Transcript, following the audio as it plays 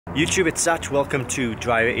YouTube, it's Satch. Welcome to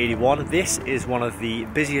Driver 81. This is one of the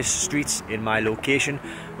busiest streets in my location.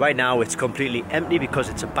 Right now it's completely empty because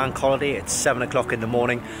it's a bank holiday. It's 7 o'clock in the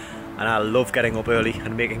morning and I love getting up early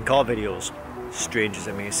and making car videos, strange as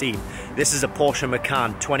it may seem. This is a Porsche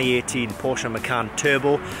Macan 2018 Porsche Macan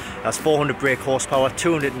Turbo. That's 400 brake horsepower,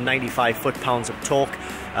 295 foot-pounds of torque.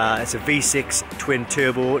 It's a V6 twin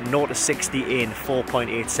turbo, 0 to 60 in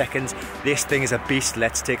 4.8 seconds. This thing is a beast.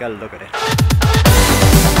 Let's take a look at it.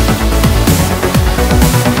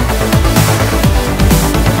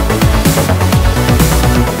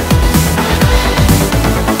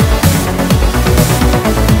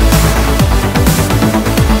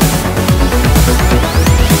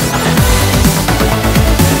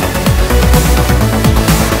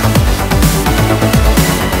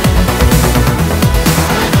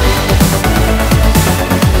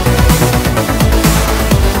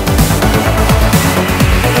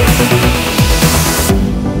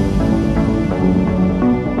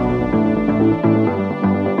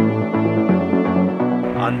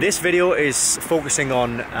 This video is focusing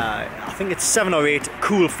on, I think it's 7 or 8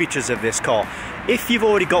 cool features of this car. If you've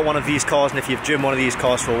already got one of these cars and if you've driven one of these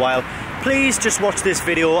cars for a while, please just watch this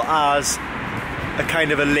video as a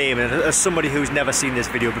kind of a layman, as somebody who's never seen this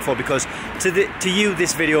video before, because to you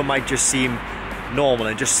this video might just seem normal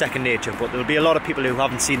and just second nature, but there'll be a lot of people who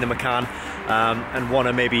haven't seen the Macan and want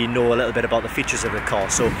to maybe know a little bit about the features of the car.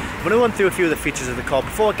 So I'm going to run through a few of the features of the car.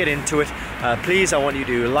 Before I get into it, please, I want you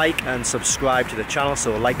to like and subscribe to the channel.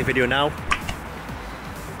 So like the video now,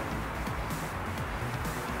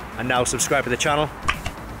 and now subscribe to the channel.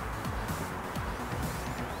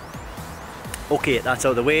 Okay, that's out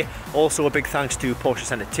of the way. Also a big thanks to Porsche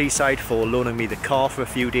Centre Teesside for loaning me the car for a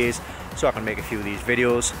few days so I can make a few of these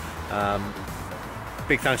videos.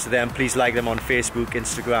 Big thanks to them. Please like them on Facebook,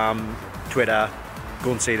 Instagram, Twitter.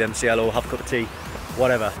 Go and see them, say hello, have a cup of tea,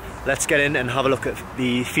 whatever. Let's get in and have a look at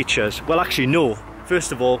the features. Well, actually no,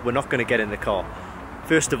 first of all, we're not going to get in the car.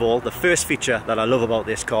 First of all, the first feature that I love about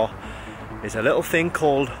this car is a little thing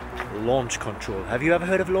called launch control. Have you ever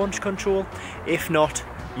heard of launch control? If not,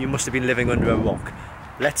 you must have been living under a rock.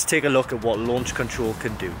 Let's take a look at what launch control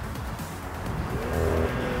can do.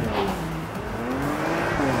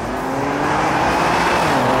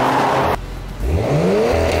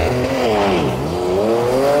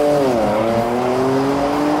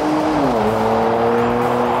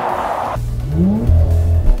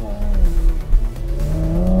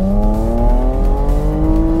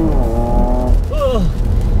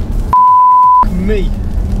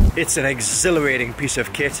 It's an exhilarating piece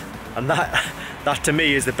of kit, and that to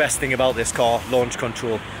me is the best thing about this car, launch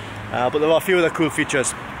control. But there are a few other cool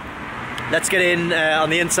features. Let's get in on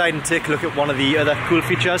the inside and take a look at one of the other cool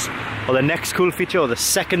features, or the next cool feature, or the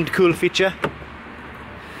second cool feature.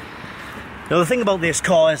 Now the thing about this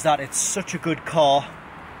car is that it's such a good car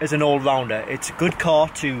as an all-rounder. It's a good car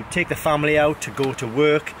to take the family out, to go to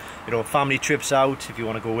work, you know, family trips out. If you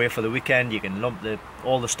want to go away for the weekend, you can lump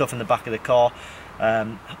all the stuff in the back of the car.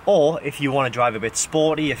 Or if you want to drive a bit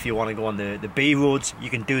sporty, if you want to go on the B roads,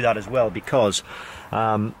 you can do that as well, because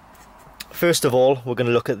first of all, we're going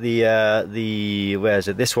to look at where is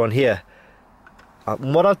it, this one here.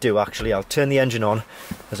 What I'll do, actually, I'll turn the engine on,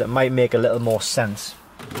 as it might make a little more sense.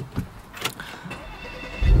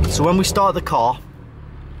 So when we start the car,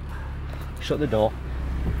 shut the door,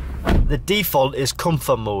 the default is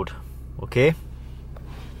comfort mode, okay?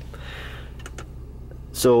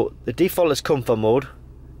 So the default is comfort mode.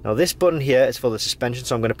 Now this button here is for the suspension,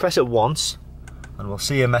 so I'm going to press it once and we'll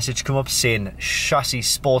see a message come up saying chassis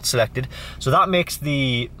sport selected. So that makes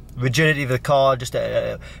the rigidity of the car just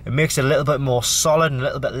it makes it a little bit more solid and a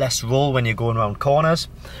little bit less roll when you're going around corners.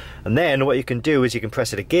 And then what you can do is you can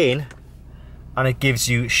press it again and it gives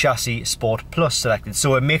you chassis sport plus selected,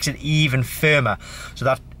 so it makes it even firmer, so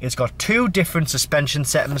that it's got two different suspension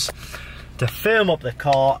settings to firm up the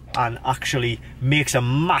car, and actually makes a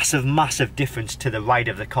massive difference to the ride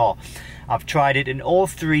of the car. I've tried it in all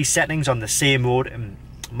 3 settings on the same road, and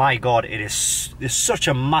my god, there's such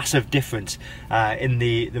a massive difference in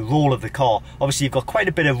the roll of the car. Obviously you've got quite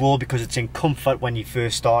a bit of roll because it's in comfort when you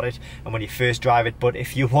first start it and when you first drive it, but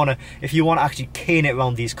if you want to actually cane it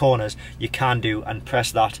around these corners, you can do, and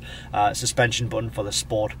press that suspension button for the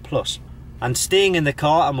Sport Plus. And staying in the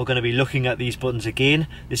car, and we're going to be looking at these buttons again,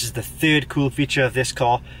 this is the third cool feature of this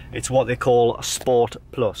car. It's what they call Sport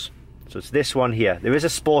Plus. So it's this one here. There is a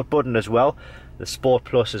Sport button as well. The Sport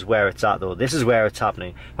Plus is where it's at though. This is where it's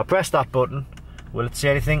happening. If I press that button, will it say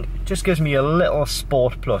anything? It just gives me a little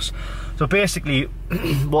Sport Plus. So basically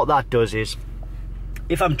what that does is,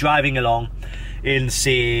 if I'm driving along in,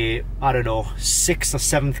 say, I don't know, 6th or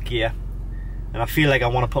 7th gear, and I feel like I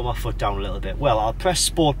want to put my foot down a little bit. Well, I'll press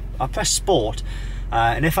sport,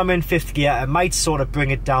 and if I'm in 5th gear, I might sort of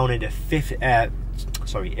bring it down into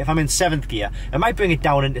if I'm in 7th gear, I might bring it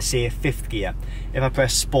down into, say, 5th gear. If I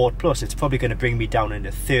press Sport Plus, it's probably going to bring me down into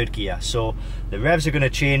 3rd gear. So the revs are going to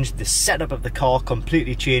change, the setup of the car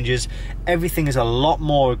completely changes, everything is a lot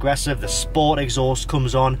more aggressive, the Sport exhaust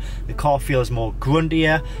comes on, the car feels more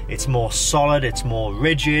gruntier, it's more solid, it's more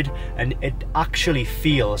rigid, and it actually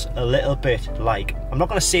feels a little bit like, I'm not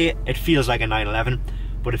going to say it feels like a 911,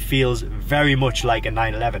 but it feels very much like a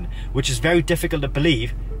 911, which is very difficult to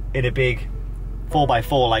believe in a big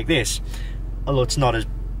 4x4 like this. Although it's not as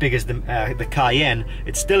big as the Cayenne,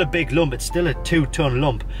 it's still a big lump, it's still a 2-ton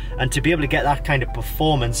lump, and to be able to get that kind of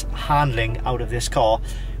performance handling out of this car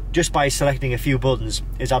just by selecting a few buttons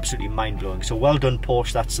is absolutely mind-blowing. So well done,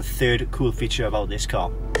 Porsche. That's the 3rd cool feature about this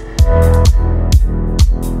car.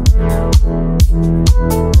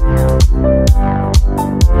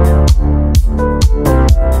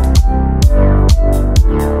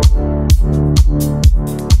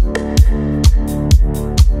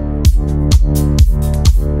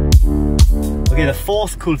 Okay, the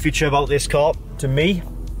 4th cool feature about this car, to me,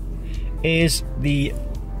 is the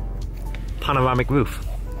panoramic roof.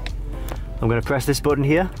 I'm going to press this button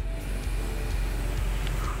here.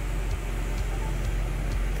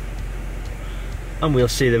 And we'll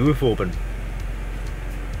see the roof open.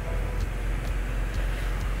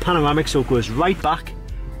 Panoramic, so it goes right back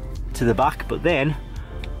to the back, but then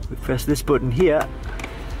we press this button here.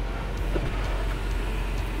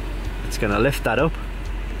 It's going to lift that up.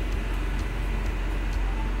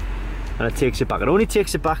 And it takes it back. It only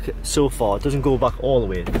takes it back so far, it doesn't go back all the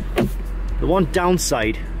way. The one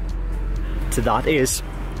downside to that is,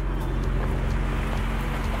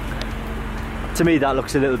 to me, that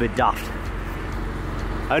looks a little bit daft.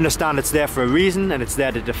 I understand it's there for a reason, and it's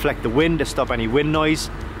there to deflect the wind, to stop any wind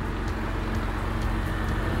noise,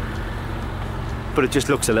 but it just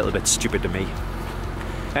looks a little bit stupid to me.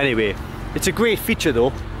 Anyway, it's a great feature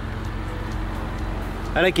though,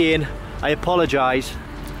 and again, I apologise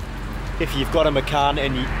if you've got a Macan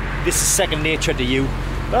and this is second nature to you,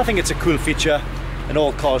 but I think it's a cool feature and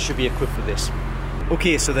all cars should be equipped with this.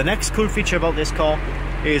 Okay, so the next cool feature about this car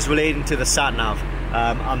is relating to the sat-nav.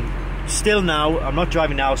 I'm not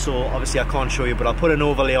driving now, so obviously I can't show you, but I'll put an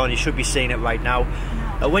overlay on, you should be seeing it right now.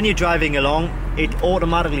 When you're driving along, it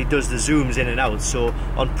automatically does the zooms in and out. So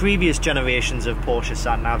on previous generations of Porsche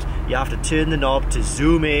sat-navs, you have to turn the knob to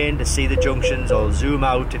zoom in to see the junctions, or zoom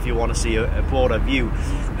out if you want to see a broader view.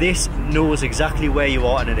 This knows exactly where you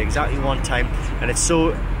are and at exactly one time, and it's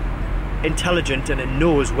so intelligent, and it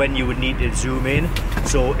knows when you would need to zoom in.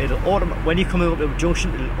 So when you come up to a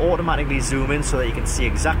junction, it'll automatically zoom in so that you can see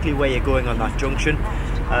exactly where you're going on that junction.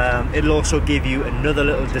 It'll also give you another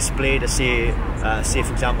little display to say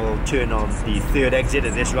for example, turn on the 3rd exit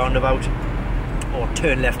at this roundabout, or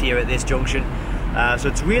turn left here at this junction. So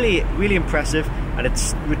it's really, really impressive, and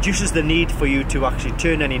it reduces the need for you to actually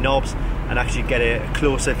turn any knobs and actually get a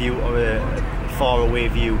closer view or a far away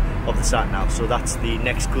view of the sat-nav. So that's the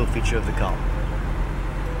next cool feature of the car.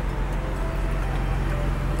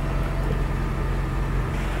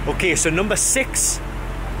 Okay, so number 6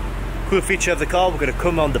 cool feature of the car, we're going to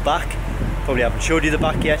come on the back. Probably haven't showed you the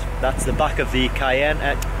back yet. That's the back of the Cayenne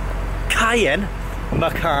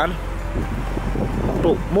Macan.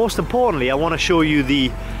 But most importantly, I want to show you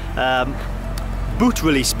the boot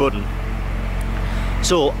release button.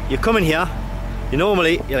 So you come in here, you're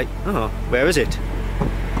like, oh, where is it?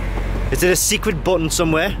 Is it a secret button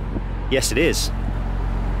somewhere? Yes, it is.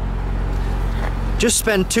 Just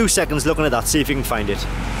spend 2 seconds looking at that, see if you can find it.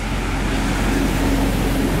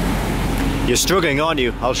 You're struggling, aren't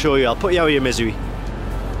you? I'll show you, I'll put you out of your misery.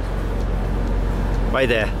 Right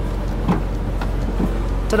there.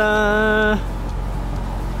 Ta-da!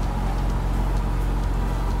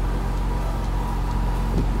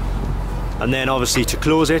 And then obviously to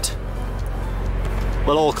close it,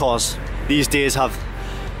 well, all cars these days have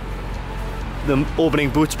the opening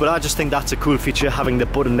boots, but I just think that's a cool feature, having the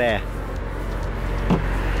button there.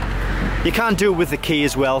 You can do it with the key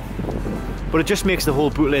as well, but it just makes the whole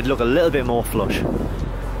boot lid look a little bit more flush.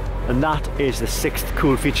 And that is the 6th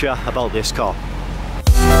cool feature about this car.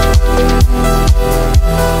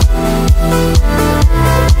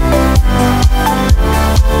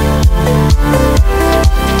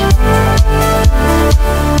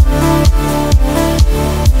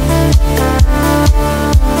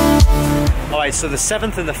 Alright, so the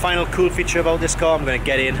 7th and the final cool feature about this car, I'm going to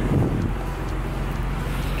get in,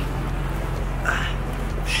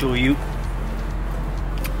 show you.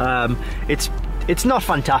 It's it's not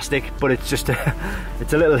fantastic, but it's just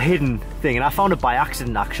it's a little hidden thing, and I found it by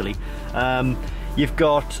accident actually. You've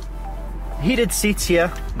got heated seats here,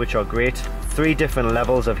 which are great. 3 different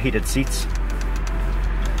levels of heated seats.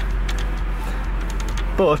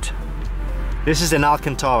 But this is an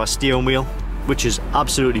Alcantara steering wheel, which is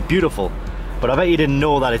absolutely beautiful. But I bet you didn't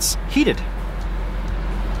know that it's heated.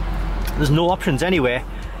 There's no options anywhere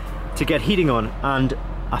to get heating on, and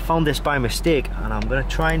I found this by mistake, and I'm going to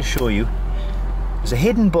try and show you. There's a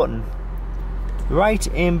hidden button right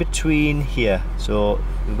in between here. So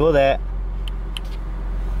we go there.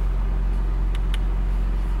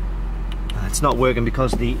 It's not working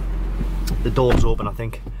because the door's open, I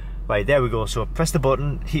think. Right, there we go. So press the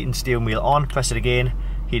button, heating steering wheel on, press it again,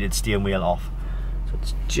 heated steering wheel off. So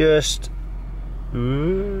it's just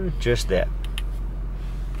there.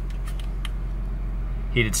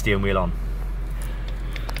 Heated steering wheel on.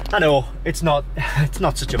 I know it's not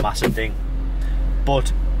such a massive thing,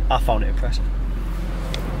 but I found it impressive.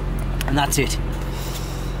 And that's it.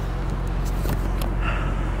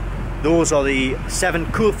 Those are the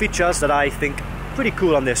 7 cool features that I think pretty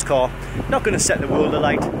cool on this car. Not going to set the world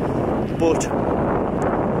alight, but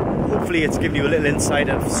hopefully it's given you a little insight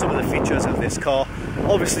of some of the features of this car.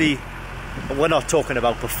 Obviously, we're not talking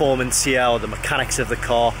about performance here, or the mechanics of the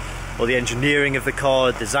car, or the engineering of the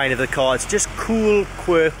car, design of the car. It's just cool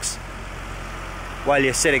quirks while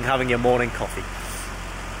you're sitting having your morning coffee.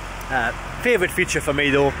 Favourite feature for me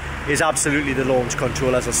though is absolutely the launch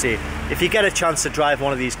control. As I say, if you get a chance to drive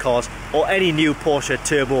one of these cars, or any new Porsche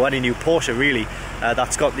Turbo, any new Porsche really,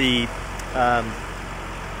 that's got the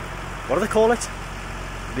what do they call it?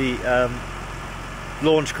 The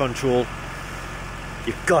launch control.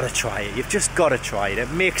 You've got to try it. You've just got to try it. It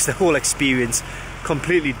makes the whole experience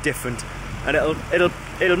completely different, and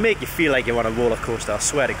it'll make you feel like you're on a roller coaster. I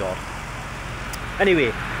swear to God.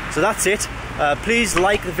 Anyway, so that's it. Please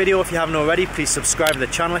like the video if you haven't already. Please subscribe to the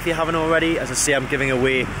channel if you haven't already. As I say, I'm giving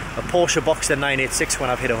away a Porsche Boxster 986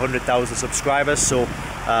 when I've hit 100,000 subscribers. So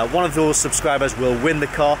one of those subscribers will win the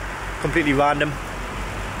car, completely random.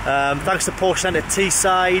 Thanks to Porsche Centre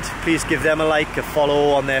Teesside. Please give them a like, a follow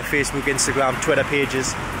on their Facebook, Instagram, Twitter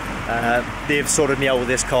pages. They've sorted me out with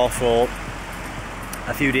this car for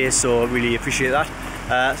a few days, so I really appreciate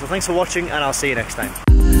that. So thanks for watching, and I'll see you next time.